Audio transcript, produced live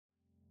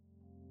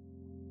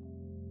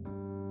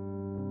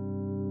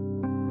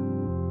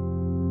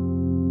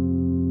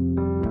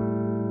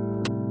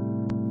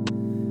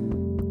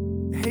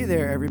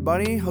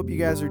everybody. Hope you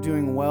guys are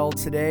doing well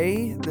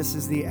today. This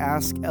is the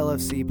Ask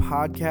LFC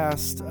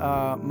podcast.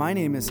 My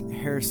name is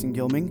Harrison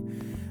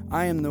Gilming.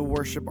 I am the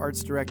worship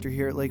arts director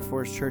here at Lake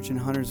Forest Church in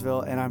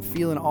Huntersville, and I'm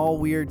feeling all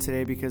weird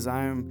today because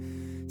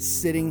I'm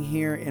sitting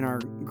here in our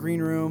green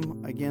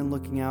room, again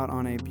looking out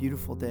on a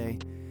beautiful day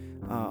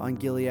on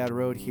Gilead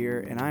Road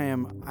here, and I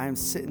am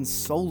sitting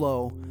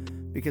solo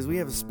because we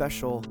have a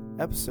special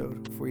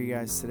episode for you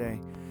guys today.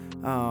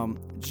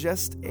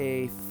 Just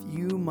a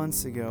few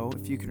months ago,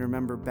 if you can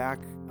remember back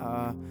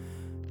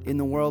in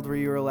the world where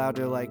you were allowed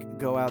to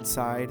go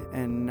outside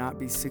and not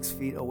be 6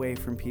 feet away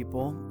from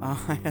people, I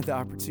had the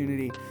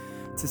opportunity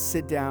to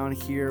sit down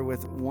here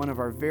with one of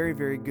our very,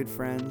 very good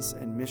friends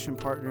and mission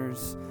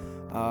partners,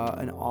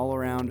 an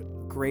all-around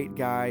great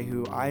guy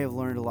who I have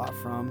learned a lot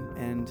from,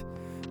 and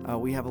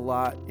we have a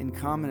lot in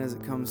common as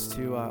it comes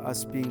to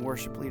us being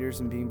worship leaders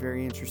and being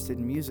very interested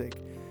in music.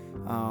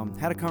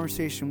 Had a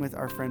conversation with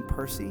our friend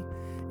Percy,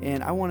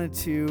 and I wanted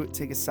to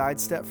take a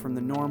sidestep from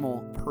the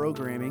normal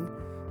programming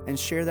and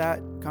share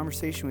that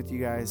conversation with you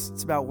guys.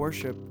 It's about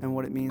worship and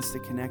what it means to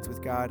connect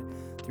with God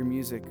through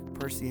music.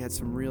 Percy had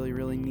some really,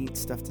 really neat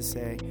stuff to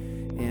say,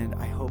 and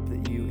I hope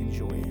that you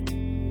enjoy it.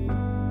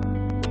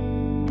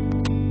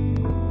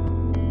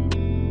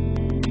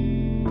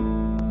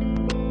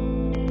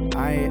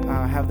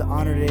 I have the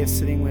honor today of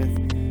sitting with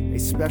a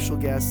special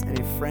guest and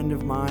a friend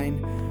of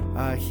mine.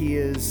 He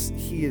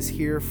is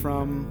here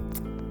from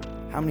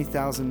how many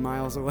thousand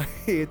miles away?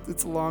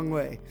 It's a long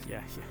way.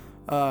 Yeah.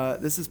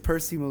 This is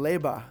Percy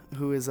Muleba,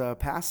 who is a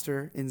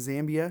pastor in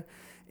Zambia,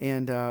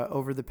 and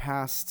over the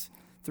past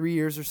 3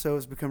 years or so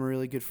has become a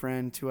really good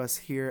friend to us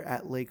here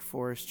at Lake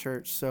Forest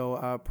Church.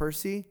 So,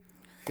 Percy,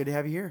 good to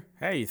have you here.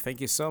 Hey,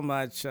 thank you so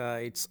much.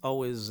 It's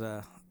always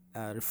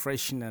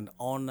refreshing and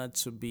honor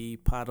to be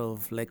part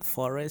of Lake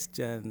Forest,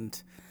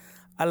 and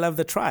I love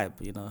the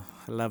tribe. I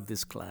love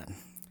this clan.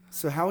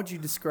 So, how would you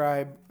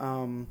describe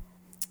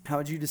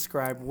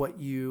what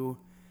you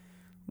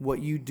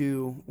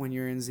do when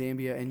you're in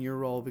Zambia and your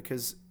role?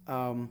 Because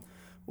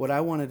what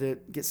I wanted to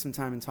get some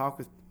time and talk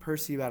with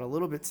Percy about a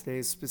little bit today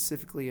is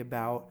specifically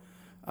about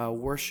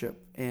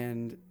worship,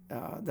 and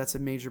that's a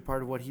major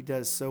part of what he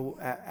does. So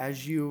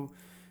as you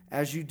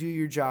do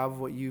your job,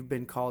 what you've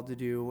been called to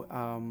do,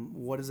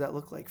 what does that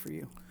look like for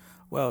you?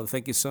 Well,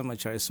 thank you so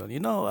much, Harrison.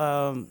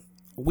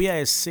 We are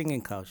a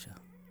singing culture,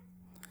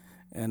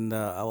 and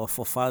our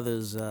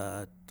forefathers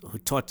who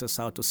taught us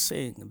how to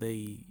sing,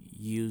 they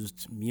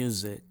used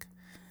music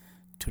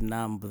to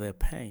numb their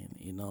pain,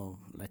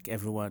 like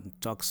everyone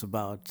talks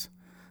about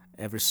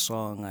every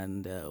song,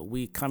 and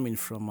we coming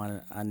from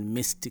a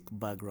mystic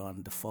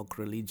background, the folk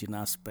religion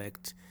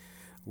aspect,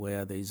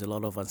 where there is a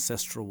lot of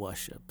ancestral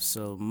worship.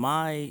 So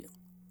my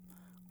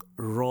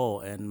role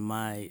and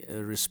my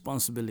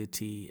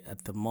responsibility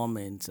at the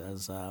moment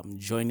as I'm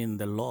joining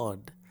the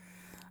Lord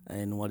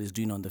and what He's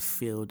doing on the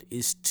field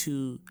is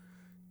to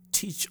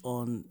teach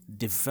on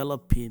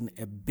developing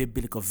a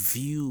biblical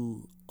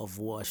view of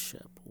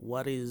worship.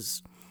 What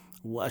is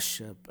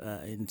worship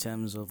in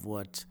terms of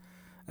what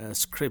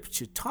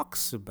Scripture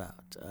talks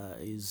about?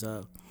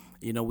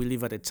 We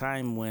live at a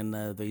time when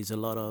there is a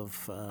lot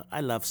of,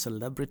 I love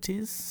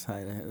celebrities,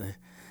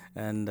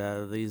 and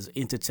there's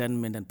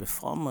entertainment and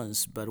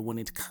performance, but when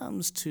it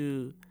comes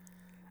to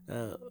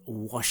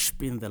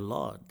worshiping the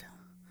Lord,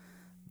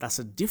 that's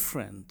a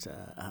different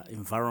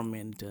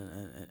environment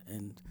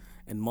and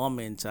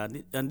moment.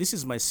 And this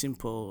is my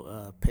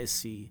simple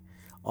Percy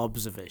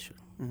observation.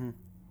 Mm-hmm.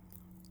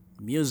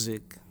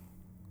 Music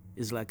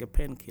is like a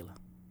painkiller.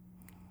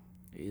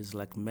 It's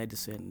like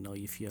medicine.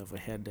 If you have a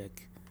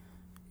headache,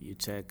 you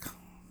take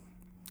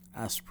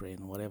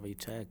aspirin, whatever you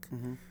take.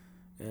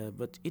 Mm-hmm.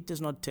 But it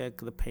does not take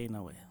the pain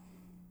away.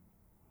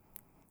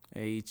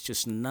 It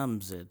just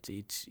numbs it.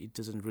 It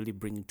doesn't really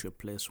bring you to a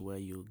place where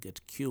you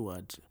get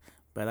cured.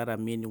 By that I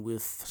mean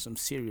with some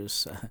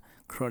serious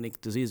chronic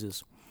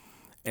diseases.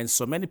 And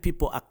so many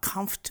people are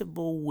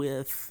comfortable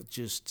with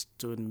just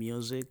doing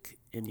music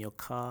in your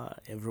car,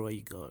 everywhere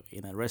you go,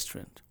 in a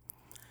restaurant.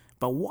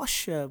 But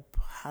worship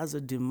has a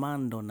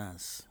demand on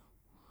us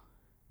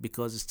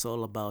because it's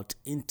all about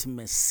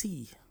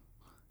intimacy.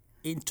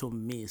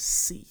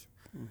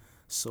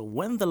 So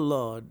when the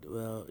Lord,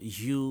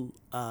 you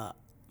are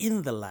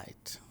in the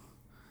light,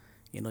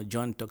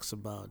 John talks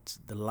about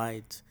the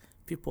light.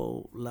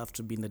 People love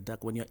to be in the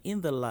dark. When you're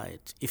in the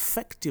light,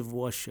 effective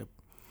worship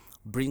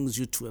brings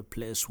you to a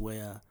place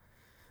where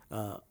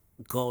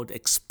God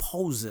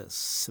exposes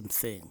some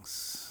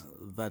things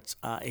that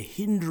are a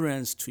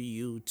hindrance to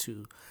you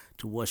to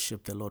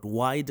worship the Lord.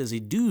 Why does He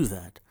do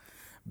that?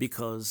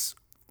 Because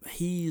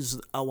He is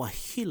our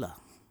healer.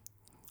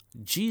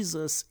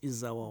 Jesus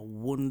is our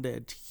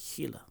wounded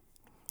healer.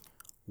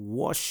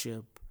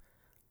 Worship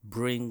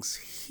brings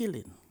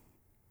healing.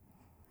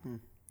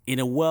 In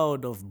a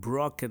world of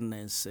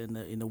brokenness,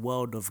 in a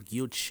world of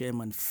guilt, shame,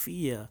 and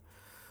fear,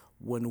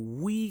 when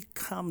we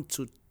come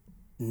to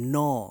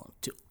know,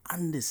 to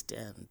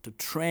understand, to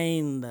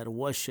train that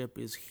worship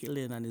is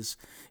healing and is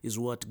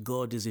what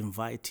God is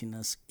inviting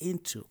us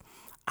into,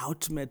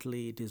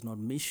 ultimately it is not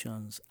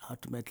missions.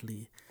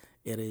 Ultimately,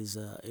 it is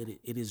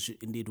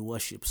indeed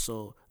worship.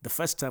 So the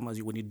first time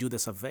when you do the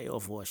survey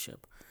of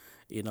worship,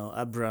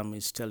 Abraham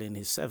is telling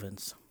his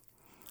servants,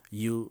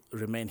 "You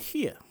remain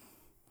here.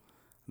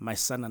 My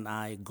son and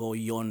I go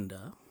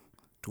yonder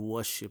to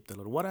worship the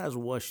Lord." What has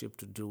worship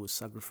to do with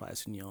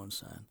sacrificing your own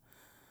son?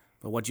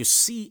 But what you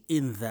see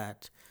in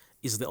that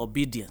is the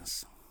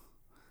obedience.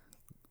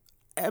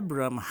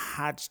 Abraham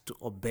had to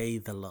obey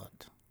the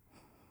Lord,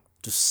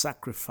 to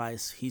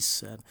sacrifice his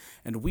son.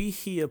 And we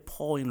hear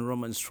Paul in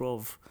Romans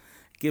 12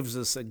 gives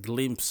us a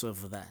glimpse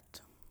of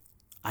that.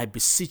 "I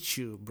beseech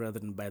you,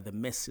 brethren, by the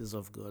mercies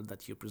of God,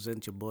 that you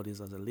present your bodies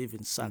as a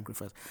living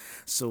sacrifice."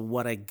 So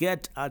what I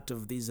get out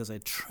of this as I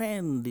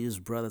train these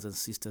brothers and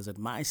sisters and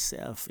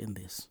myself in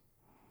this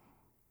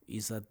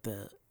is that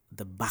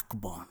the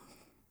backbone,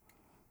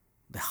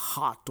 the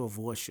heart of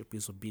worship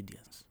is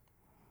obedience.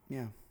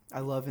 Yeah,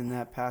 I love in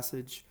that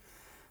passage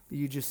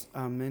you just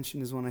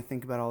mentioned is one I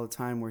think about all the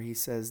time, where he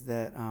says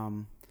that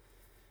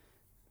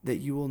that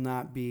you will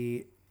not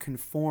be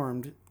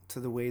conformed to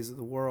the ways of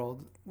the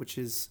world, which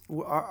is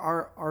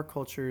our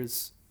culture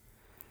is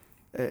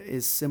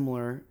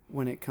similar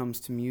when it comes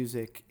to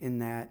music, in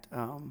that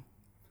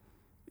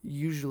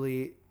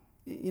usually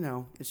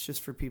it's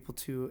just for people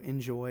to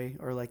enjoy,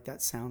 or like,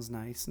 that sounds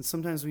nice, and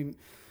sometimes we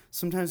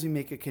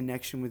make a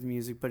connection with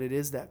music, but it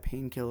is that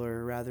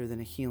painkiller rather than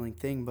a healing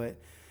thing.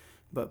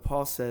 But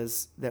Paul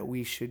says that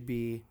we should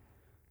be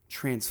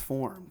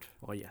transformed.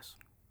 Oh, yes.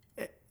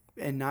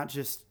 And not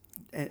just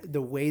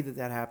the way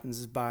that happens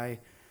is by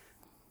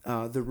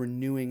the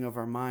renewing of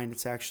our mind.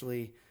 It's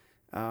actually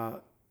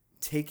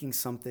taking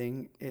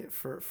something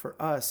for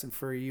us and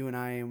for you and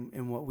I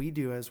and what we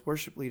do as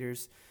worship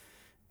leaders.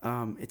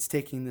 It's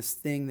taking this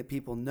thing that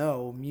people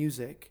know,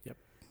 music, yep,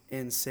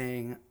 and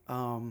saying,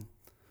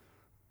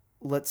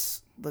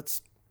 let's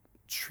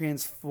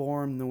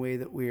transform the way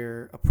that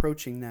we're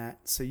approaching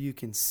that, so you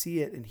can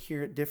see it and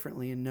hear it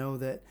differently, and know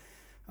that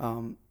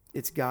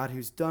it's God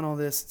who's done all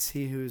this. It's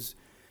He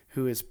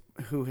who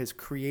has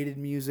created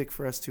music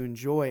for us to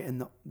enjoy,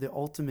 and the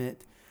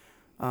ultimate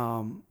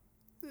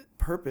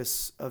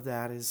purpose of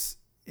that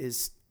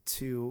is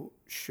to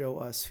show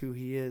us who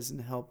He is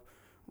and to help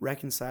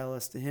reconcile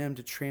us to Him,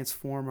 to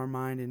transform our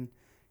mind and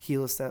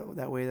heal us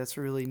that way. That's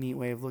a really neat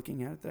way of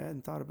looking at it that I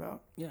hadn't thought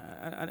about. Yeah,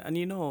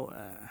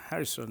 and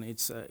Harrison,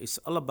 it's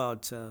all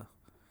about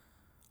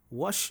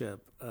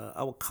worship.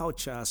 Our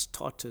culture has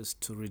taught us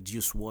to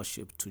reduce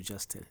worship to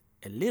just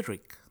a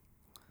lyric.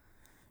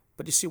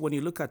 But you see, when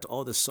you look at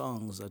all the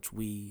songs that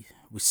we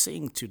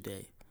sing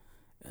today,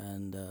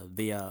 and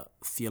they are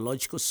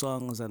theological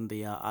songs and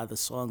they are other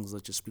songs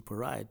that just people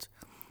write,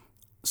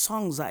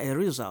 songs are a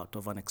result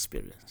of an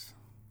experience.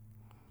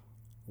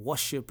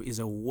 Worship is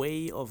a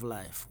way of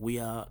life. We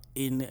are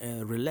in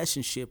a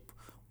relationship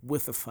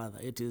with the Father.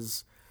 It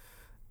is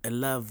a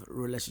love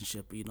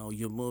relationship.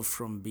 You move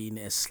from being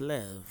a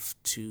slave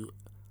to,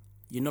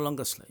 you're no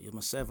longer a slave, you're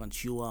my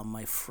servant, you are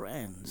my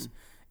friends.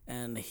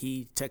 And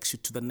He takes you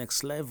to the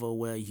next level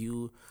where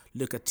you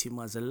look at Him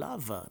as a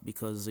lover,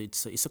 because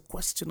it's a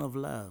question of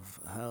love,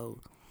 how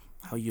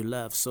you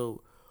love.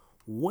 So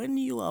when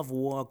you have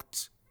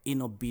walked in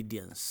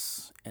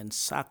obedience and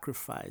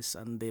sacrifice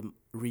and the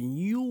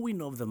renewing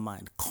of the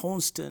mind,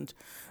 constant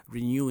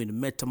renewing,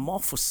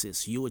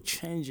 metamorphosis, you are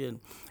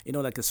changing.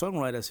 Like the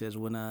songwriter says,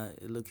 when I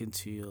look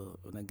into your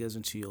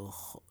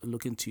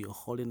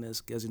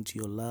holiness, gets into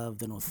your love,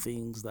 then all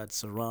things that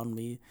surround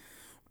me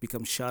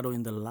become shadow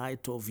in the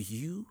light of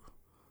you.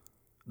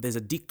 There's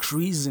a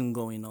decreasing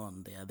going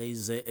on there.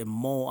 There's a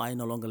more, I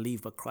no longer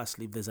live, but Christ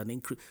lives. There's an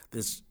increase.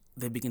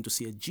 They begin to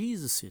see a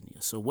Jesus in you.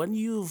 So when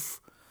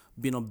you've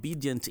been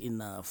obedient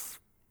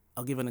enough,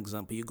 I'll give an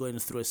example. You're going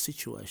through a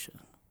situation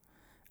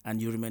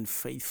and you remain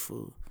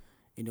faithful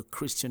in your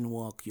Christian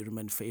walk, you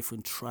remain faithful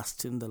in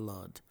trusting the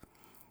Lord,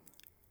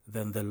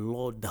 then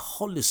the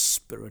Holy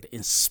Spirit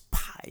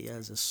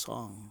inspires a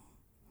song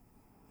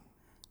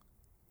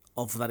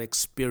of that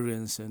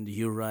experience, and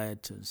you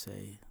write and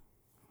say,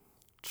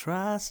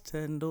 trust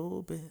and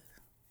obey.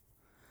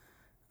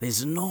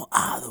 There's no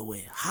other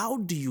way. How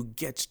do you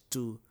get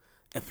to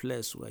a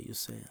place where you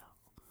say,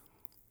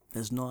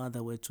 there's no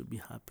other way to be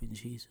happy in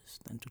Jesus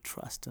than to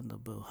trust and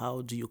obey?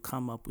 How do you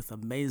come up with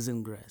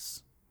amazing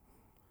grace?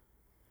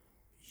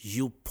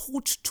 You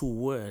put to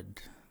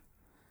word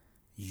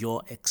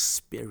your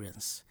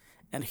experience.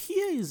 And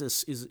here is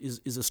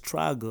a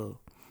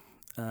struggle,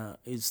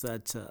 is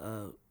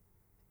that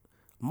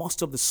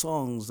most of the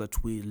songs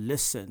that we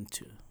listen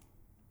to,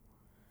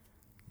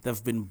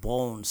 they've been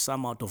born,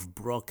 some out of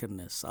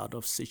brokenness, out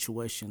of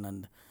situation,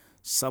 and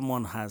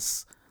someone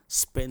has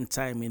spent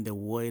time in the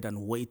Word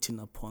and waiting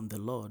upon the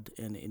Lord.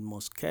 And in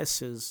most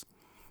cases,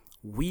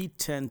 we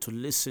tend to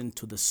listen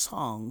to the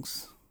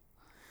songs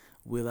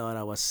without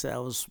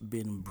ourselves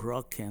being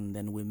broken.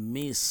 Then we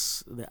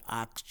miss the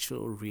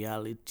actual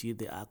reality,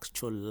 the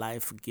actual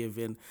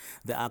life-giving,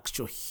 the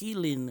actual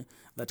healing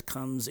that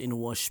comes in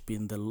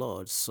worshiping the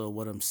Lord. So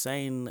what I'm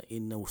saying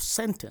in a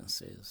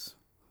sentence is,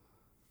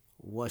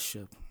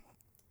 worship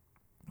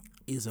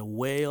is a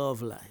way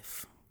of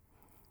life.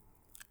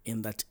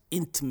 In that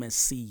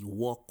intimacy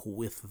walk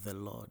with the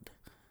Lord,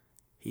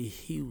 He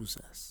heals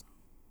us.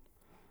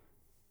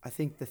 I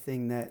think the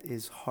thing that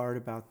is hard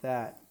about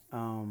that,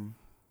 I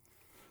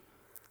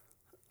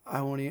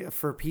won't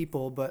for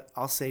people, but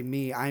I'll say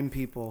me. I'm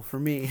people. For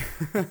me,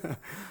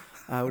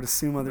 I would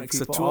assume other Makes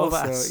people the two of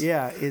also. us.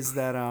 Yeah, is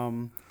that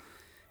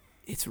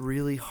it's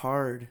really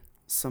hard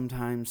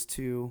sometimes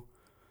to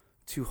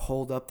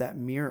hold up that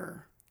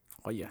mirror.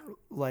 Oh yeah.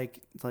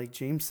 Like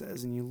James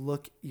says, and you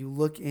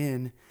look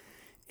in,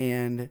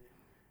 and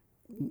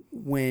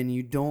when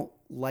you don't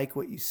like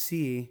what you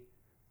see,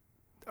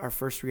 our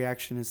first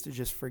reaction is to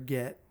just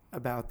forget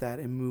about that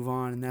and move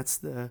on. And that's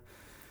the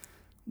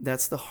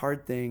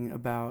hard thing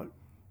about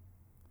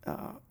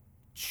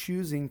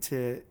choosing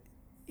to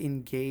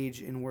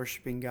engage in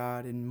worshiping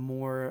God in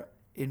more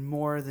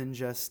than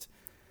just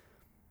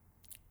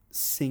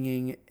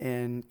singing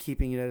and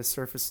keeping it at a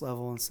surface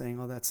level and saying,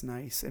 "Oh, that's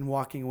nice," and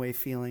walking away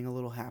feeling a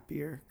little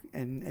happier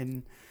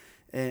and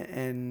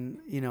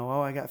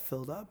oh, I got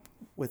filled up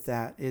with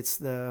that. It's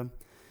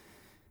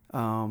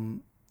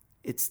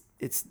it's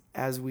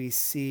as we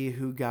see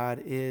who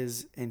God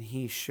is and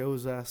He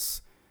shows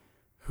us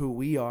who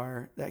we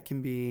are, that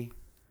can be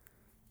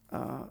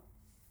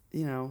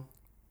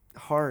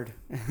hard.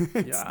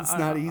 It's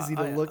not easy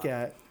to look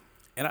at.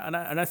 And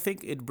I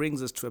think it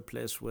brings us to a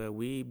place where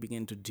we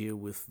begin to deal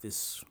with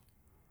this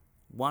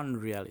one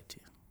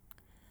reality.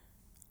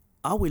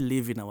 Are we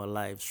living our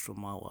lives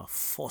from our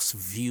false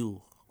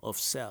view of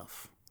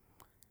self?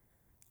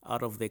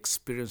 Out of the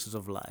experiences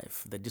of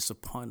life, the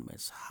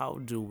disappointments, how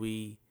do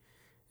we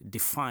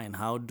define,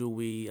 how do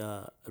we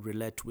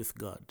relate with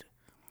God?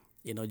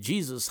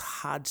 Jesus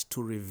had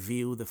to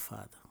reveal the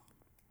Father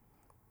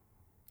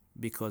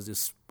because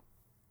this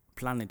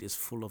planet is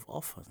full of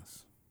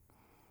orphans.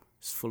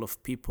 It's full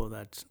of people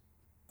that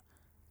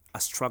are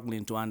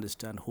struggling to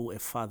understand who a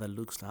father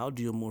looks like. How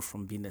do you move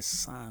from being a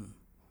son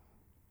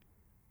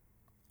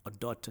or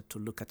daughter to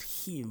look at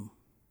Him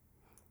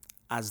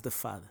as the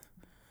Father?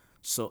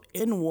 So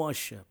in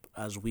worship,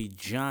 as we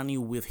journey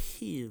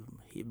with Him,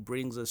 He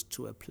brings us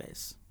to a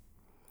place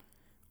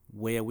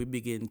where we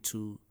begin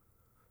to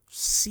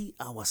see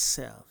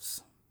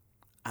ourselves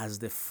as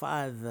the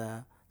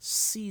Father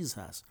sees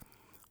us.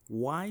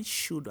 Why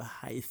should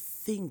I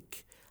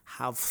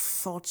have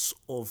thoughts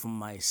of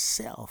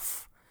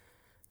myself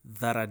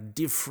that are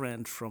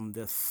different from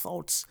the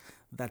thoughts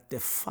that the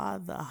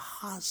Father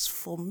has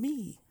for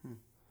me?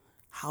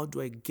 How do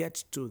I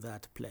get to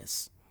that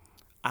place?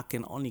 I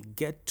can only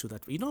get to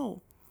that.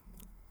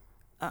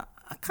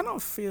 I kind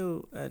of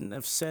feel and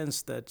have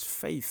sensed that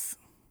faith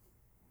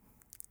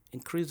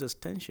increases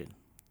tension.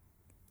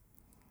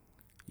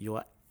 You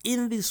are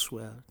in this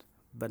world,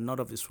 but not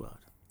of this world.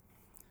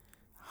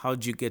 How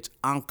do you get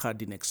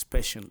anchored in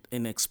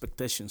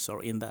expectations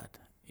or in that?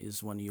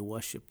 Is when you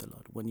worship the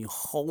Lord. When you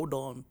hold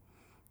on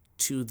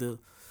to the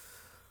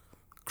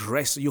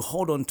grace, you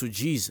hold on to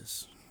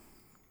Jesus.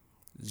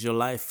 Your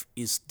life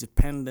is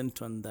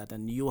dependent on that,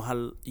 and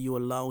you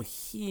allow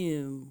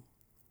Him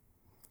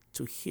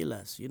to heal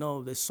us.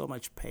 There's so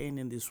much pain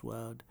in this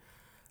world.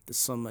 There's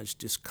so much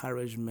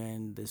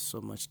discouragement. There's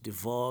so much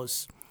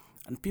divorce.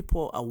 And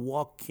people are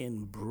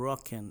walking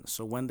broken.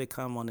 So when they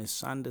come on a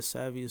Sunday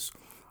service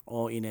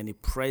or in any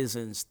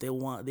presence, they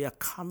are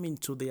coming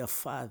to their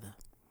Father.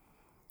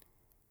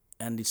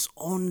 And it's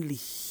only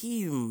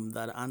Him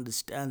that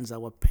understands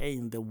our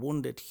pain, the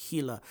wounded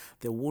healer,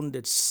 the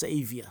wounded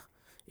Savior.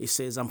 He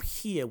says, I'm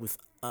here with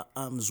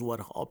arms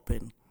wide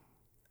open.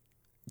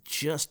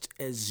 Just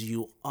as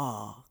you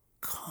are,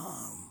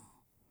 come.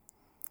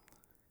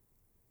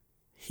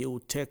 He will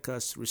take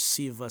us,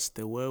 receive us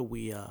the way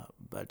we are,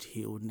 but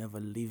He will never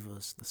leave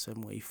us the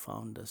same way He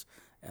found us.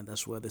 And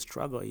that's where the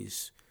struggle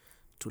is,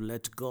 to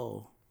let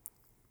go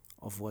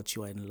of what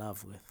you are in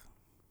love with.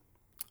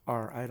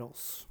 Our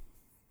idols.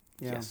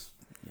 Yeah.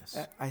 Yes.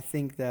 I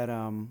think that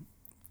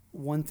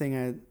one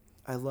thing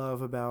I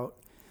love about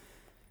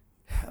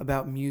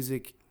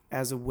music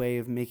as a way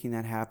of making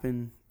that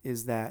happen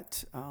is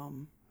that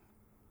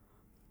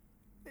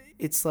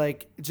it's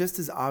like just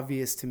as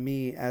obvious to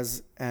me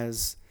as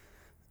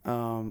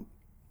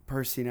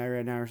Percy and I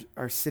right now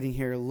are sitting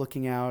here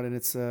looking out, and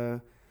it's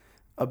a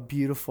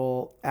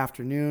beautiful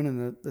afternoon,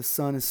 and the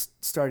sun is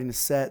starting to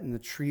set and the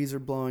trees are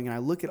blowing, and I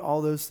look at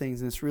all those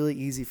things, and it's really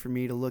easy for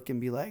me to look and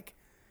be like,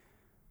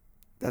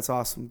 that's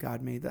awesome,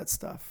 God made that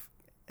stuff.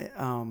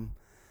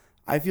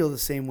 I feel the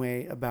same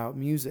way about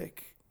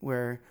music,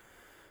 where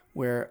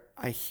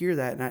I hear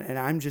that, and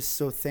I'm just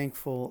so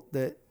thankful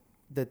that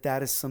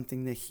is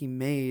something that He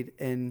made,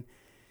 and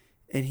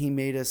He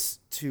made us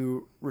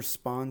to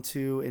respond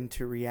to and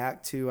to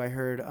react to. I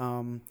heard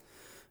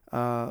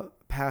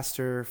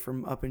pastor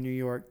from up in New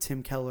York,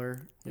 Tim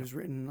Keller, who's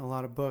written a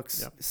lot of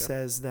books,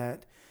 says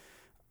that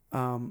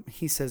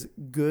he says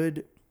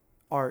good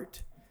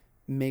art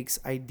makes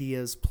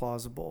ideas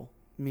plausible,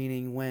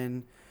 meaning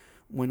when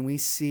we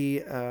see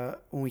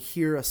when we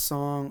hear a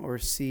song or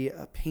see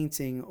a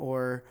painting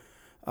or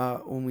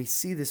when we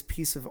see this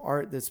piece of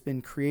art that's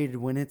been created,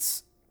 when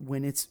it's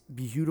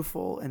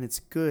beautiful and it's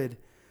good,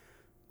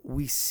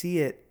 we see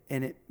it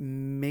and it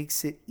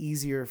makes it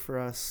easier for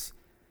us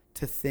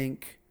to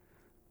think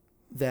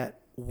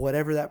that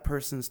whatever that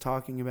person's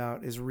talking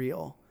about is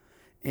real.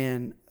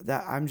 And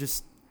that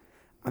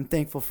I'm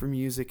thankful for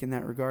music in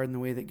that regard, and the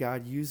way that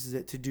God uses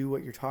it to do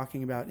what you're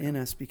talking about in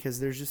us, because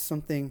there is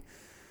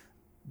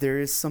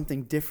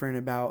something different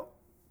about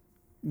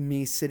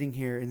me sitting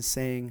here and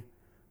saying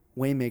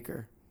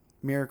Waymaker,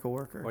 Miracle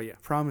Worker,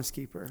 Promise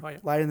Keeper,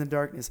 Light in the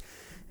Darkness.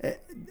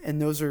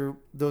 And those are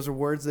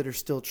words that are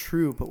still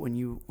true, but when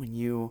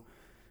you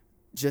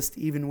just,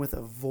 even with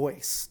a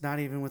voice, not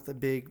even with a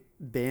big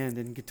band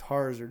and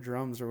guitars or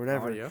drums or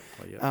whatever,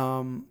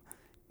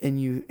 and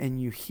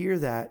you hear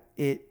that,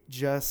 it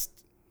just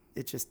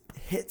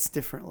hits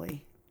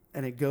differently,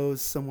 and it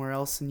goes somewhere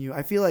else in you.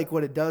 I feel like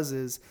what it does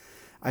is,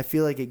 I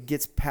feel like it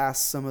gets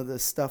past some of the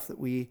stuff that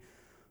we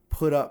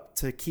put up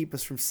to keep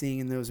us from seeing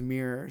in those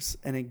mirrors,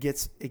 and it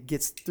gets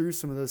through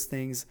some of those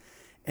things,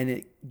 and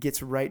it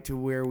gets right to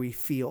where we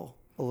feel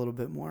a little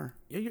bit more.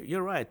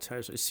 You're right,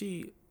 Charles. You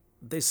see,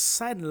 there's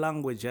sign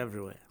language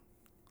everywhere.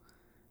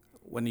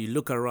 When you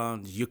look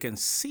around, you can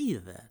see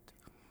that.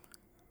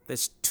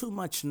 There's too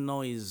much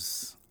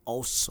noise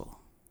also.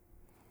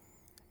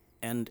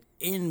 And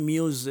in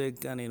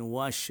music and in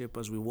worship,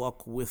 as we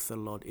walk with the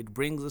Lord, it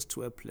brings us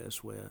to a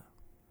place where,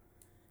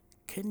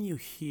 can you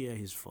hear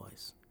his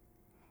voice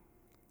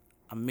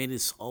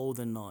amidst all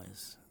the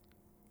noise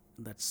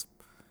that's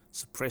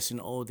suppressing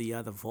all the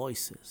other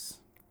voices?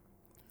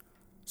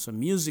 So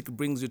music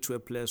brings you to a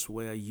place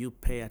where you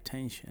pay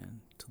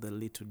attention to the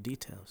little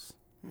details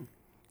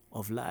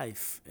of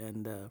life.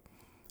 And,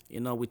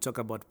 we talk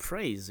about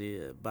praise.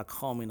 Back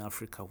home in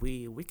Africa,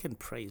 we can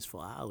praise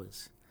for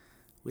hours.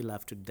 We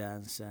love to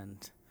dance,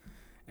 and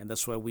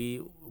that's why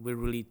we're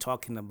really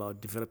talking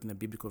about developing a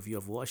biblical view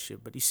of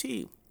worship. But you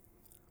see,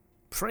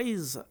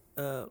 praise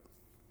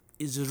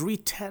is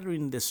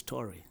retelling the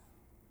story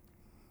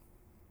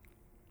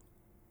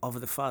of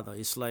the Father.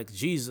 It's like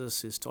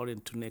Jesus is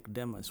telling to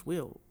Nicodemus,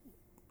 "Well,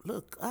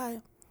 look,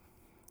 I've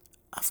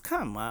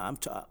come. I'm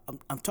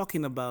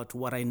talking about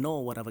what I know,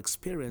 what I've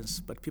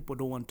experienced, but people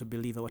don't want to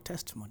believe our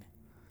testimony."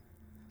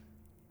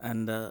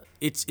 And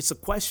it's a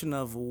question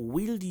of,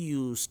 will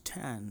you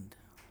stand,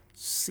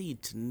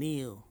 sit,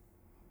 kneel,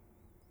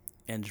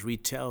 and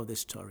retell the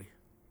story?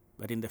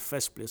 But in the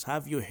first place,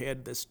 have you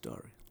heard the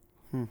story?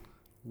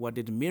 What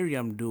did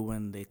Miriam do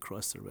when they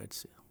crossed the Red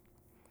Sea?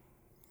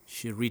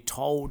 She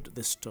retold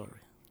the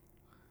story.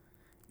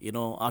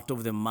 Out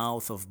of the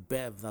mouth of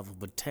Bev,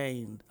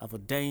 I've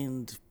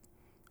ordained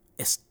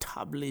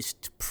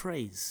established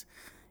praise.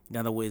 In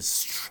other words,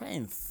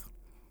 strength.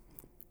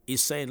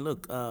 He's saying,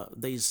 look,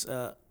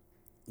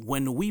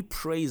 when we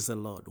praise the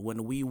Lord,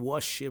 when we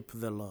worship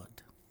the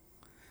Lord,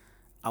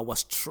 our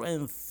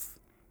strength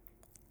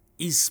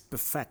is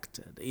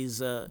perfected.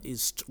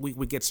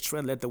 We get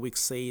strength. Let the weak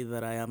say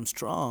that I am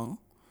strong.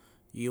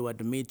 You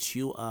admit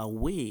you are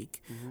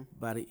weak,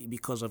 but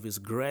because of his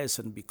grace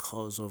and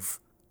because of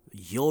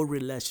your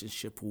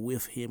relationship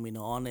with him in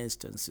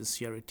honest and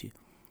sincerity,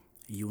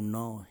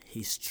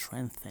 he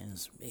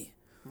strengthens me.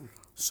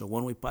 So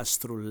when we pass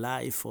through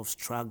life of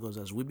struggles,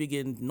 as we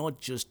begin not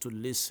just to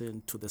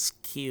listen to the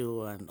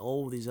skill and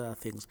all these other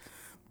things,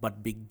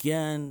 but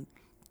begin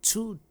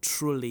to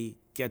truly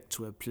get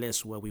to a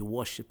place where we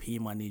worship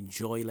him and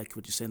enjoy, like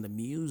what you say, the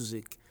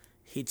music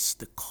hits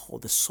the call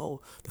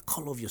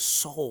of your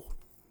soul.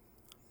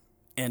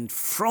 And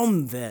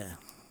from there,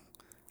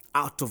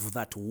 out of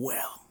that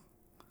well,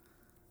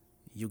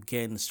 you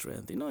gain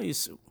strength.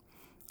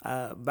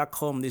 Back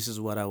home, this is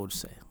what I would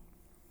say.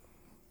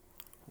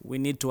 We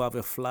need to have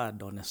a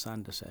flood on a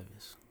Sunday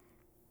service.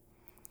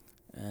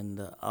 And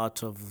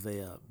out of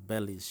their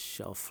bellies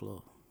shall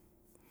flow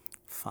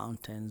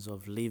fountains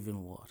of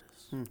living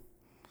waters.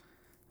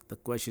 The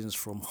question is,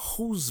 from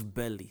whose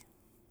belly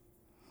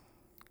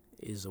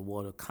is the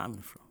water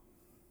coming from?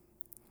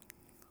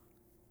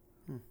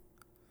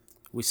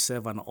 We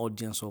serve an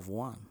audience of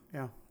one.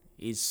 Yeah.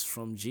 It's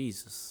from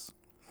Jesus.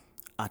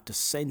 At the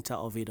center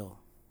of it all,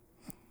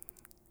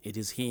 it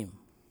is him.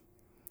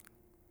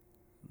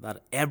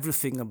 That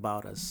everything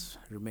about us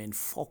remain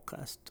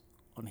focused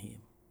on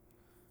him.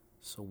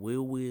 So we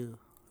will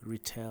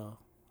retell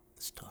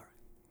the story.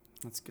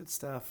 That's good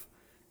stuff.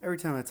 Every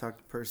time I talk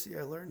to Percy,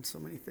 I learn so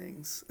many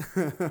things.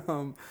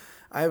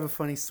 I have a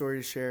funny story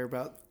to share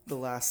about the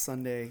last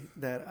Sunday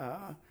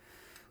that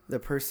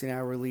Percy and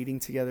I were leading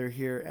together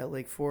here at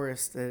Lake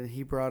Forest, and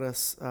he brought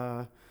us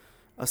a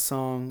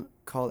song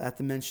called "At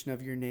the Mention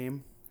of Your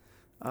Name,"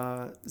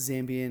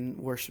 Zambian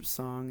worship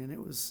song, and it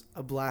was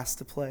a blast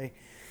to play.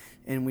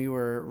 And we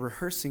were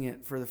rehearsing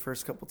it for the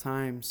first couple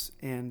times,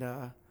 and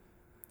I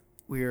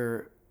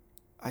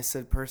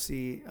said,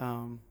 "Percy,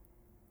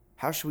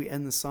 how should we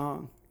end the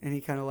song?" And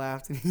he kind of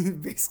laughed, and he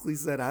basically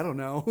said, "I don't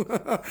know."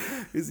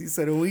 Because he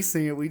said, when we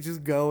sing it, we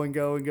just go and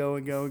go and go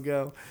and go and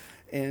go.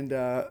 And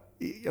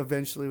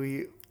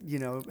eventually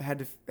had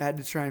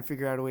to try and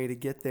figure out a way to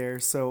get there.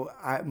 So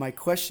my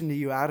question to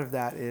you out of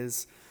that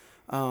is,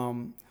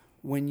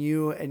 when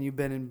you've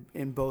been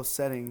in both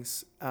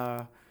settings,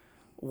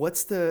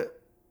 what's the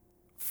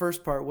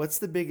first part? What's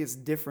the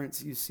biggest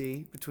difference you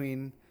see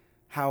between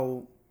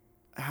how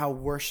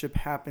worship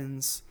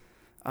happens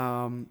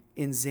in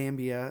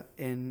Zambia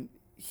and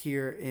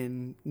here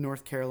in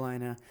North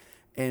Carolina,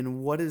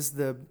 and what is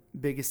the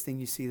biggest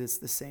thing you see that's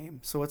the same?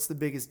 So what's the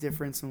biggest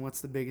difference, and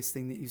what's the biggest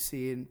thing that you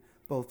see in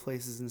both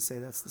places and say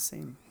that's the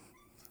same?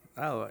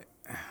 Oh,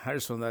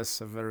 Harrison,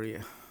 that's a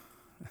very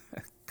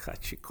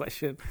catchy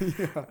question.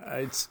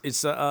 Yeah.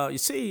 It's you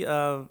see,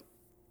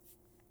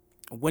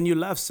 when you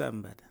love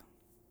somebody,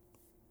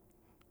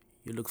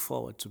 you look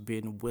forward to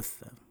being with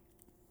them,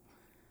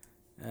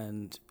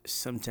 and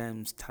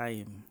sometimes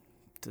time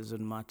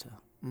doesn't matter.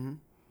 Mm-hmm.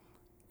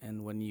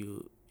 And when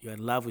you're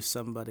in love with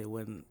somebody,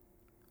 when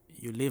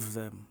you leave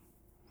them,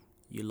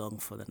 you long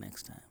for the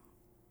next time.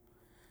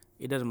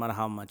 It doesn't matter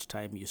how much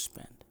time you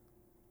spend.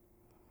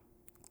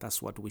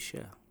 That's what we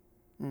share.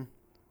 Mm.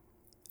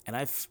 And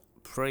I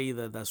pray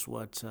that that's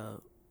what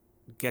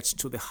gets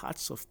to the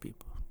hearts of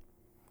people.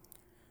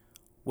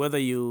 Whether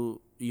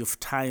you've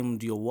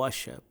timed your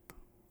worship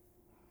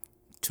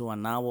to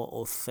an hour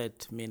or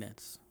 30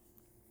 minutes,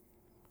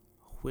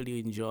 will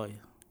you enjoy?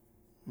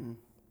 Mm.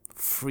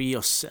 Free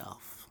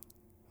yourself,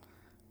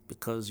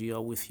 because you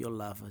are with your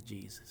lover,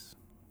 Jesus.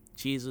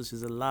 Jesus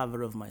is the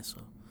lover of my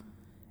soul.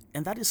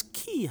 And that is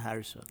key,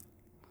 Harrison,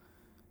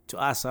 to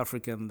us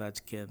Africans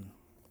that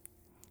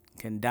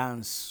can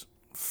dance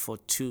for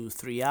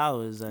 2-3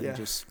 hours and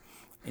just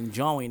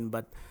enjoying.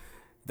 But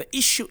the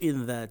issue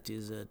in that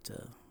is that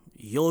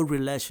your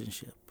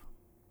relationship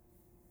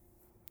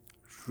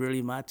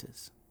really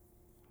matters,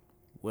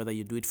 whether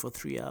you do it for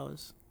 3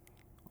 hours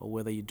or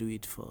whether you do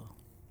it for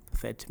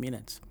 30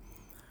 minutes.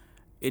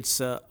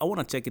 It's I want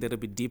to take it a little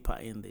bit deeper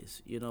in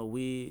this.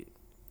 We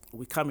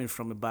coming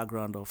from a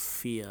background of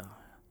fear,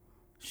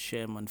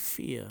 shame, and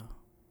fear,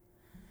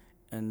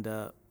 and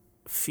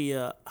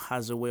fear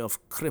has a way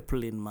of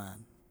crippling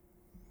man.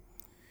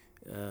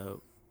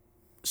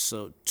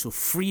 So to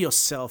free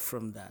yourself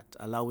from that,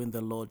 allowing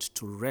the Lord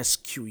to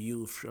rescue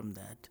you from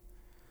that,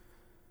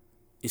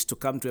 is to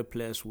come to a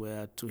place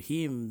where to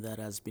him that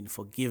has been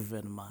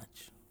forgiven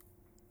much,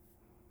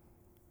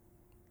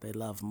 they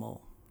love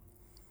more.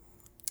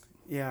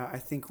 Yeah, I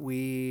think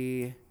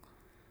we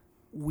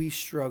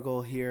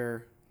struggle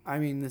here. I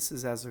mean, this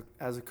is as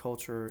a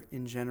culture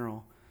in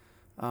general.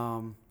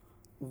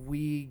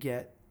 We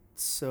get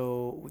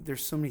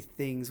there's so many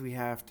things we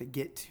have to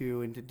get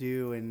to and to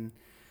do, and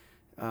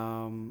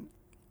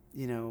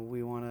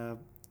we want to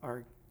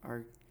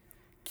our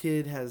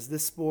kid has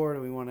this sport,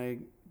 and we want to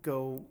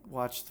go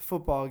watch the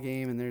football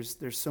game, and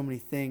there's so many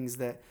things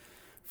that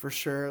for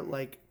sure,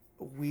 like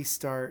we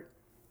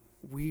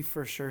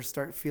for sure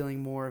start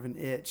feeling more of an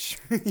itch,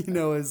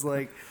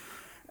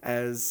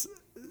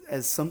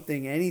 as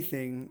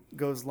anything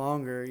goes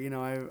longer.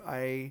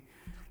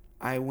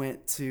 I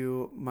went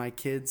to, my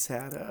kids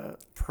had a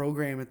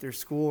program at their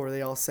school where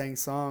they all sang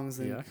songs,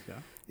 and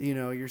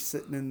you're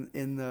sitting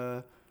in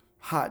the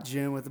hot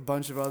gym with a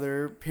bunch of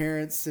other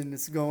parents, and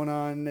it's going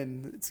on,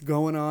 and it's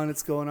going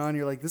on.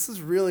 You're like, this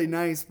is really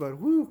nice, but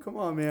whoo, come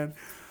on, man.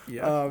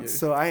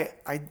 So I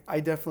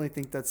definitely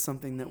think that's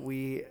something that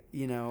we,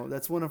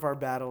 that's one of our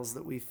battles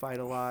that we fight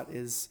a lot,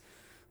 is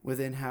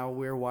within how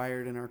we're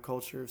wired in our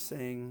culture of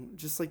saying,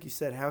 just like you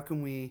said, how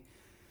can we,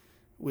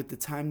 with the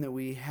time that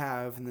we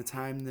have and the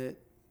time that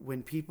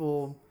when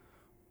people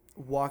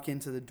walk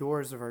into the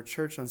doors of our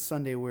church on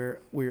Sunday, we're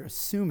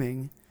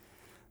assuming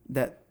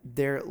that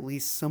they're at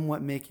least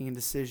somewhat making a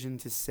decision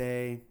to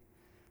say,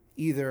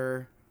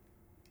 either,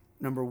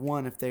 number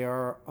one, if they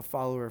are a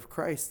follower of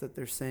Christ, that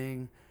they're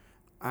saying,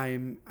 I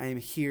am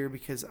here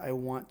because I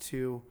want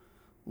to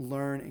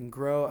learn and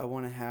grow. I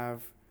want to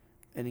have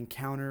an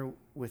encounter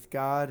with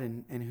God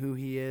and who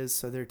he is.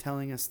 So they're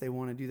telling us they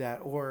want to do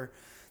that. Or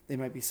they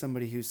might be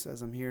somebody who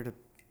says, I'm here to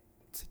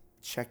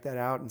check that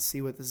out and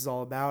see what this is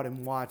all about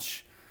and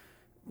watch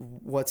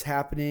what's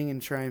happening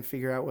and try and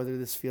figure out whether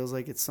this feels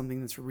like it's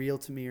something that's real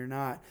to me or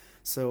not.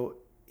 So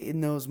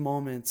in those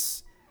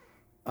moments,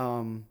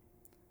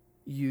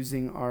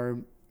 using our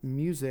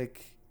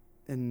music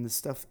and the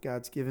stuff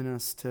God's given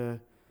us to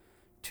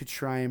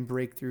try and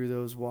break through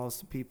those walls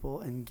to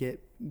people and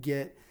get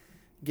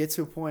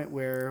to a point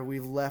where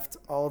we've left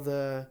all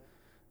the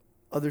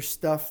other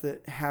stuff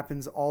that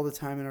happens all the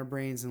time in our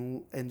brains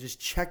and just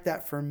check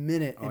that for a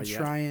minute and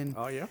try and,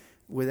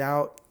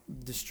 without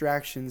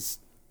distractions,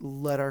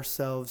 let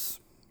ourselves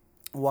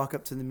walk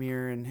up to the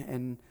mirror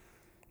and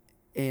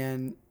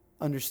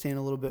understand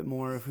a little bit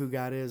more of who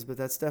God is. But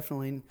that's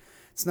definitely,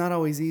 it's not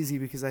always easy,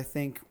 because I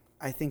think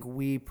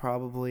we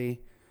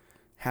probably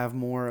have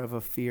more of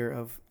a fear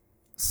of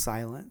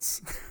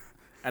silence.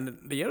 And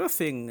the other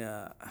thing,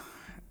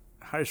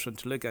 Harrison,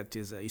 to look at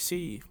is, you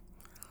see,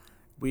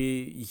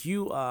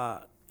 you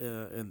are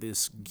in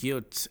this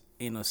guilt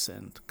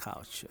innocent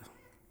culture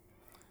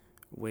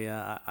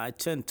where I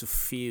tend to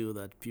feel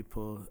that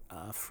people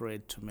are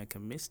afraid to make a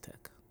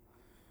mistake.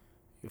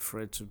 You're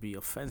afraid to be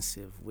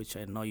offensive, which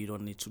I know you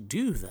don't need to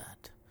do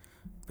that,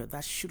 but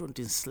that shouldn't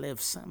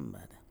enslave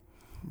somebody.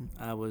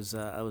 I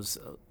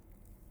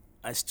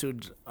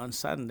stood on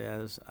Sunday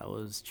as I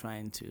was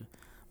trying to.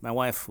 My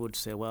wife would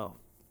say, "Well,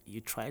 you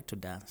try to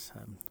dance.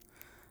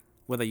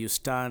 Whether you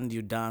stand,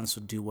 you dance,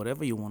 or do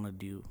whatever you want to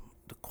do,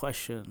 the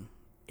question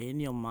in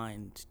your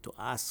mind to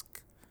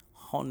ask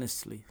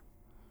honestly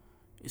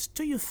is,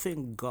 do you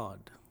think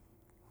God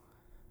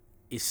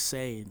is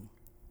saying,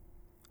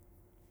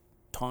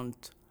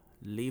 don't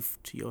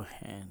lift your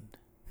hand,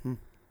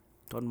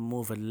 don't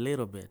move a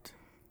little bit,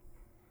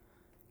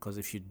 because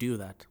if you do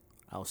that,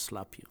 I'll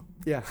slap you."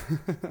 Yeah.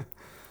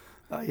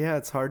 Yeah,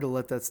 it's hard to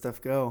let that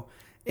stuff go.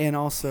 And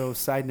also,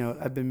 side note,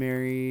 I've been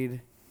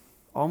married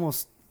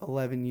almost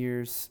 11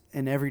 years,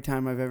 and every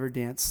time I've ever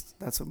danced,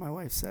 that's what my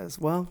wife says.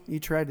 "Well, you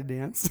tried to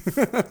dance."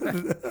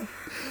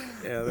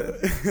 Yeah,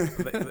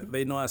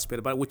 they know us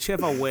better. But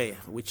whichever way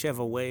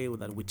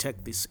that we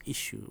take this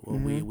issue, or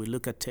we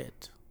look at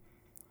it,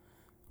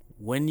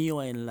 when you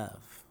are in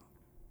love,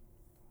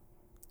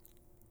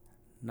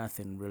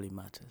 nothing really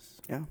matters.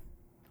 Yeah.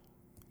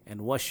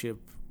 And worship,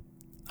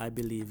 I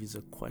believe, is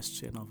a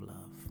question of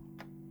love.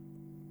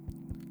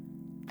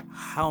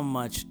 How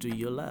much do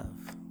you love?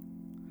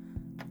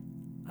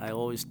 I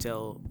always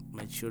tell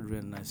my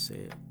children, I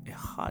say, a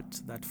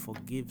heart that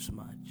forgives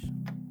much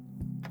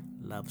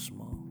loves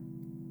more.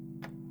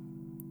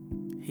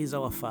 He's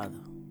our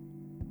Father.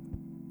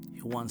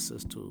 He wants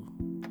us to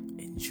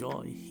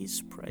enjoy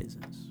His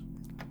presence.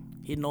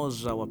 He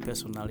knows our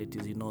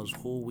personalities. He knows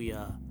who we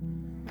are.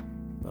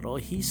 But all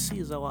He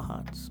sees our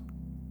hearts.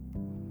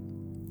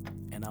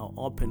 And how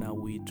open are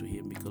we to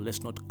Him? Because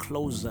let's not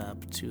close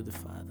up to the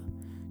Father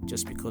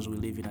just because we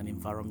live in an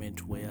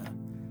environment where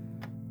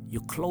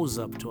you close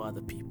up to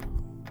other people.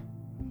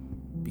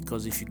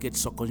 Because if you get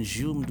so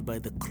consumed by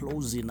the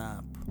closing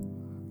up,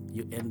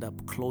 you end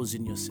up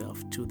closing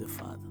yourself to the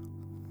Father,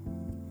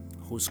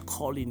 who's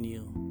calling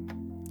you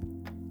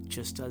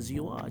just as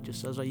you are,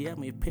 just as I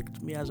am. He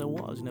picked me as I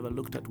was. He never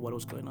looked at what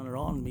was going on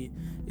around me.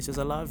 He says,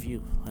 I love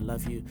you. I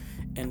love you.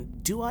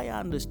 And do I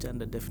understand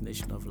the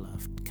definition of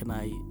love? Can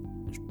I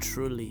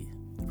truly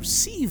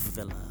receive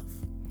the love?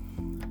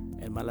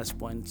 And my last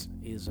point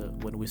is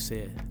when we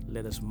say,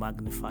 let us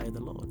magnify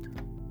the Lord.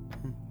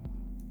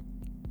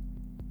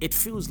 It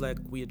feels like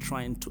we're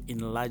trying to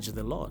enlarge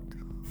the Lord.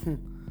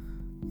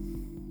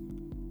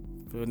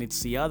 When it's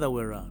the other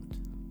way around,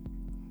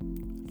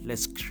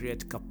 let's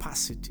create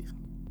capacity,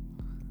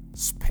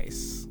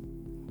 space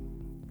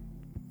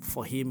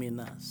for Him in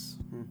us.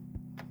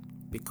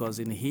 Because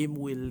in Him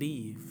we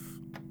live,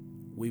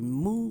 we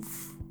move,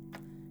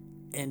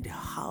 and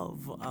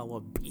have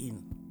our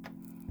being.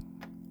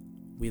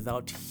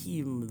 Without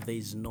Him, there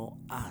is no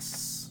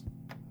us.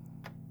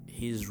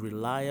 He's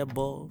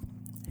reliable.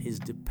 He's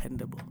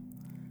dependable.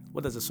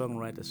 What does the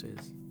songwriter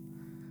says?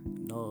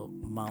 No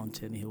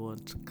mountain He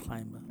won't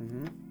climb up.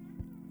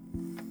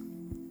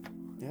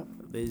 Yep.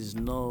 There is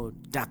no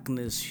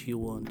darkness He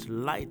won't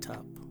light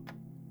up.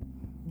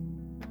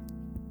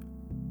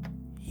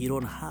 You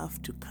don't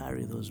have to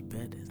carry those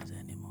burdens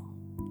anymore.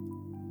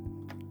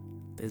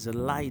 There's a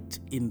light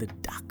in the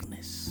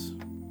darkness.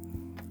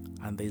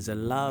 And there's a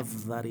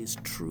love that is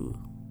true.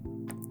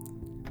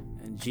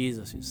 And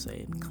Jesus is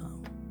saying,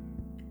 come.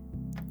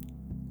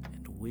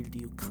 And will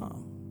you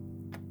come?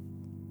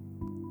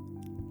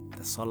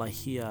 That's all I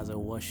hear as I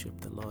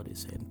worship the Lord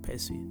is saying,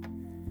 Percy,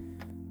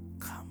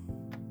 come.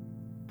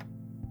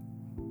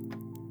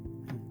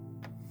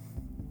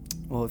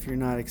 Well, if you're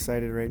not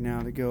excited right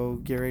now to go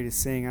get ready to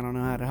sing, I don't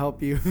know how to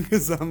help you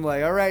because I'm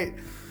like, all right,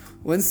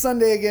 when's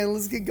Sunday again?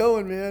 Let's get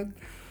going, man.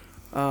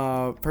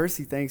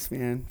 Percy, thanks,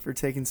 man, for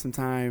taking some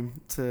time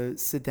to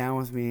sit down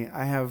with me.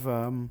 I have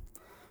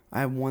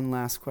one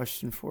last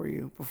question for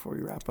you before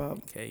we wrap up.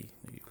 Okay.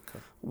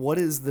 What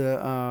is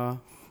the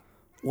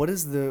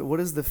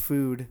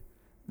food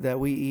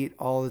that we eat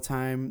all the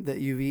time that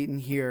you've eaten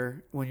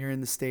here when you're in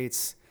the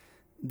States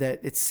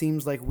that it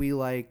seems like we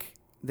like,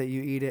 that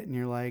you eat it and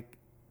you're like,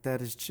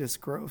 that is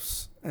just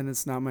gross and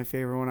it's not my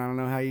favorite one. I don't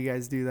know how you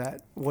guys do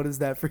that. What is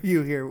that for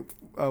you here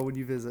when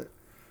you visit?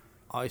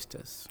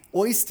 Oysters.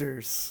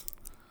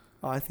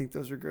 Oh, I think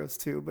those are gross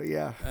too, but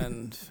yeah.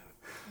 And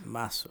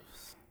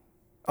mussels.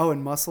 Oh,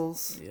 and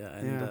mussels? Yeah,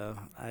 and the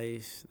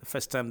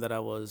first time that I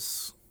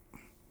was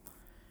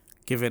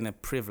given a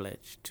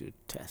privilege to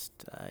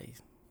test,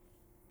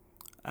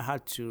 I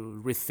had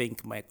to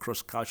rethink my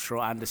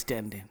cross-cultural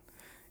understanding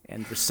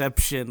and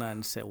reception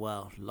and say,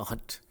 well,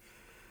 Lord,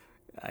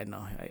 I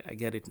know, I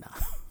get it now.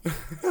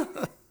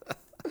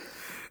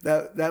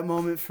 That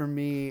moment for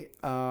me,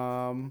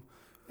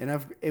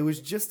 it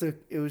was just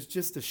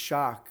a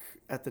shock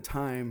at the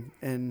time,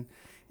 and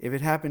if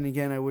it happened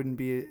again, I wouldn't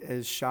be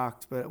as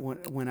shocked. But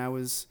when I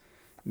was,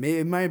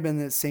 it might have been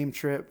that same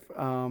trip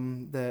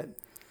that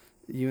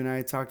you and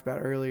I talked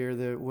about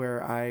earlier,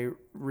 where I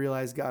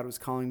realized God was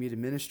calling me to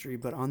ministry.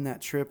 But on that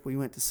trip, we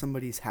went to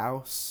somebody's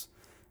house.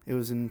 It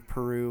was in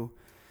Peru,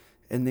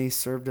 and they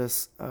served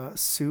us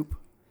soup,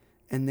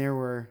 and there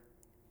were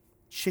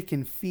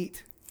chicken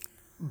feet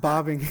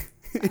bobbing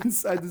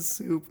inside the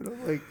soup. And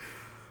I'm like,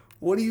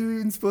 what are you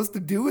even supposed to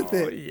do with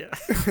it? Yeah.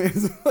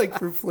 Is it like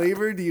for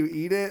flavor? Do you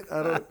eat it?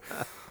 I don't.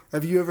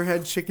 Have you ever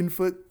had chicken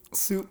foot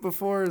soup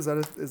before? Is that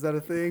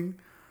a thing?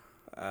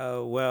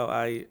 Well,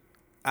 I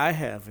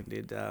have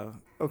indeed.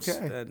 Okay.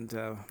 And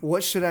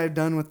what should I have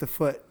done with the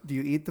foot? Do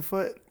you eat the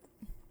foot?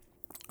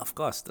 of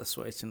course, that's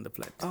why it's in the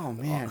plate. Oh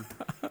man,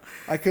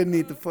 I couldn't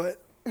eat the foot.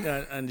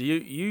 And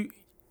you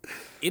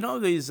know,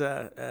 there's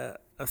I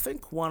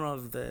think one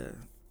of the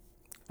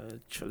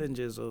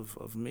challenges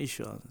of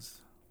missions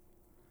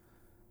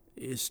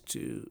is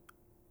to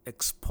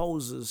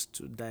expose us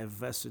to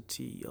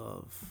diversity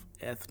of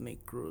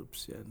ethnic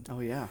groups and Oh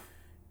yeah,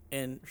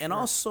 and Sure.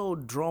 also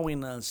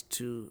drawing us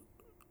to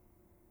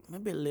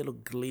maybe a little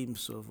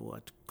glimpse of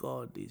what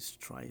God is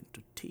trying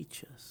to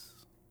teach us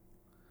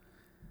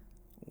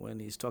when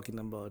he's talking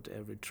about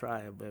every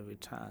tribe, every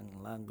tongue,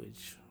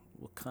 language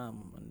will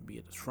come and be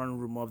at the throne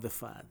room of the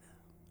Father.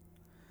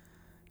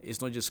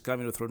 It's not just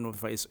coming to the throne room of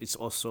the Father, it's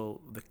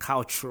also the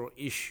cultural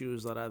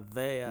issues that are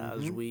there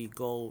as we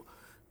go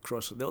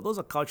across. Those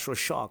are cultural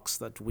shocks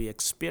that we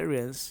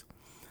experience.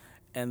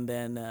 And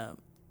then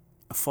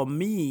for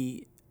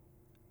me,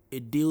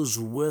 it deals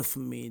with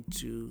me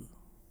to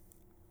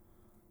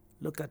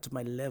look at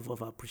my level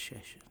of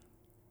appreciation.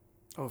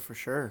 oh for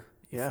sure.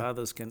 If Yeah.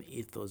 others can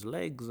eat those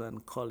legs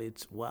and call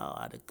it, wow,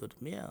 I had a good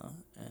meal.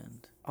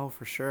 And Oh,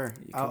 for sure.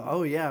 You can-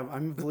 Oh, yeah. I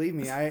mean, believe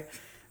me,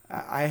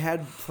 I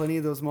had plenty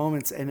of those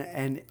moments,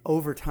 and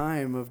over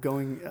time of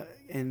going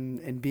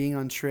and being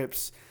on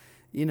trips,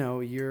 you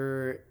know,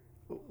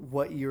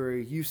 what you're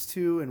used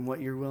to and what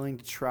you're willing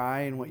to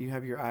try and what you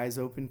have your eyes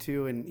open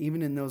to, and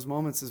even in those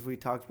moments, as we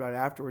talked about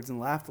afterwards and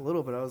laughed a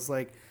little bit, I was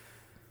like,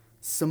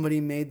 somebody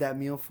made that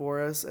meal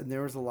for us, and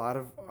there was a lot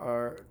of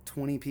our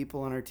 20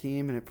 people on our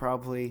team, and it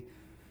probably,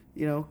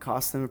 you know,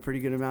 cost them a pretty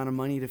good amount of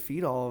money to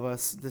feed all of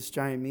us this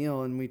giant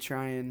meal, and we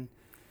try and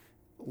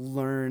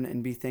learn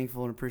and be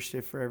thankful and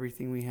appreciative for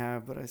everything we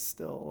have, but I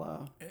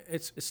still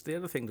it's the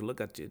other thing to look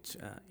at it.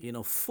 You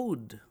know,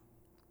 food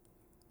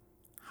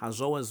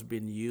has always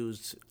been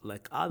used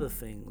like other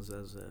things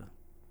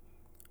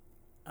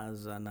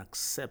as an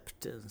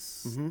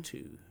acceptance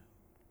to.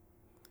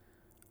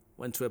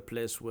 Went to a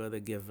place where they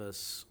gave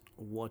us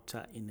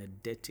water in a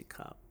dirty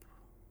cup.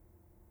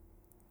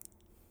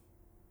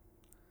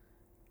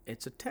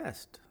 It's a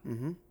test.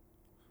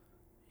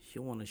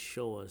 You want to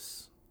show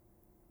us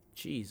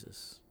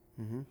Jesus.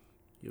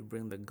 You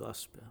bring the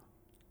gospel.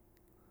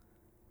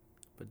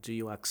 But do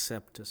you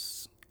accept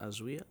us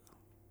as we are?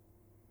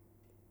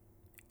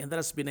 And that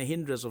has been a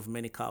hindrance of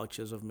many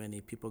cultures, of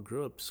many people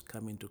groups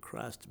coming to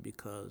Christ,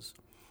 because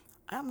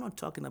I'm not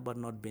talking about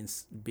not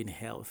being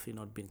healthy,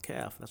 not being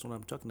careful. That's what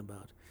I'm talking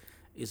about.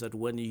 Is that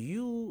when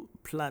you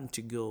plan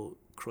to go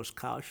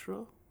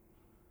cross-cultural,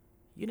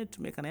 you need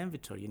to make an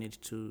inventory. You need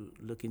to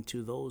look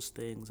into those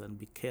things and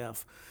be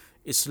careful.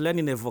 It's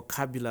learning a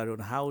vocabulary on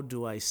how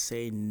do I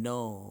say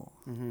no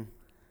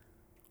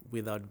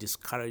without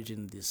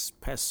discouraging this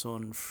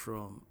person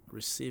from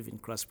receiving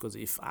Christ. Because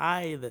if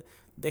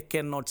they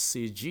cannot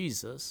see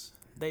Jesus,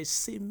 they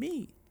see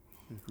me.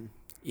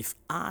 If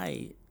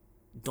I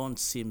don't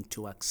seem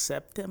to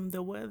accept them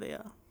the way they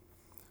are,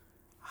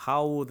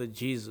 how will the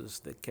Jesus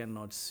they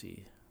cannot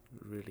see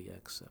really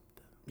accept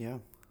them? yeah.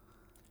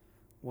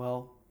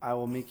 Well, I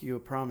will make you a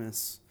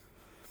promise.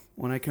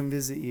 When I come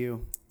visit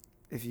you,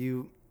 if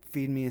you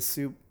feed me a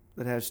soup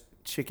that has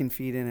chicken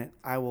feet in it,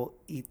 I will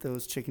eat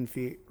those chicken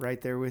feet right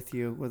there with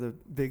you with a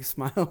big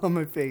smile on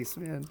my face,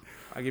 man.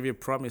 I give you a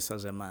promise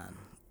as a man.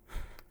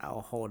 I'll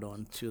hold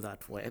on to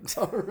that word.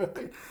 All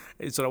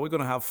right. So we're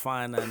going to have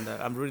fun, and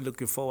I'm really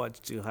looking forward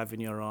to having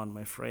you around,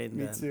 my friend.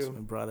 Me and too.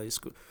 my brother. It's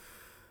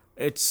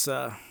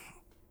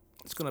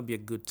going to be a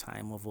good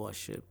time of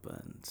worship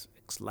and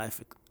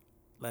life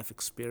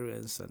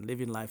experience and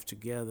living life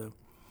together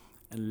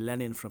and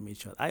learning from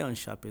each other. Iron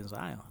sharpens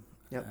iron.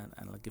 Yep.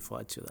 And looking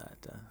forward to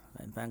that.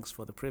 And thanks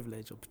for the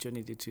privilege,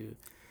 opportunity to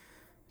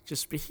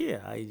just be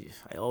here.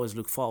 I always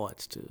look forward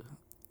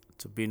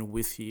to being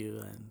with you,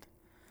 and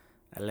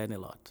I learn a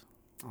lot.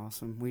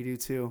 Awesome. We do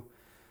too.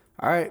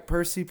 All right,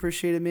 Percy,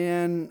 appreciate it,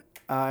 man.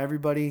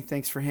 Everybody,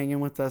 thanks for hanging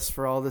with us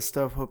for all this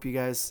stuff. Hope you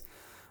guys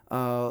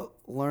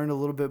learned a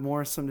little bit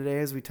more some today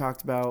as we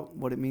talked about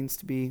what it means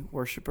to be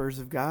worshipers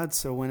of God.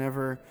 So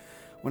whenever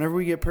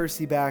we get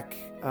Percy back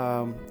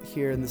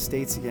here in the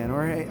States again,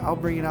 or hey, I'll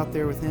bring it out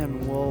there with him,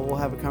 and we'll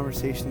have a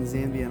conversation in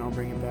Zambia, and I'll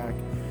bring it back.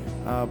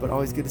 But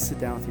always good to sit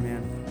down with you,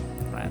 man.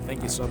 All right,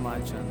 thank you so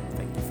much, and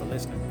thank you for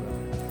listening.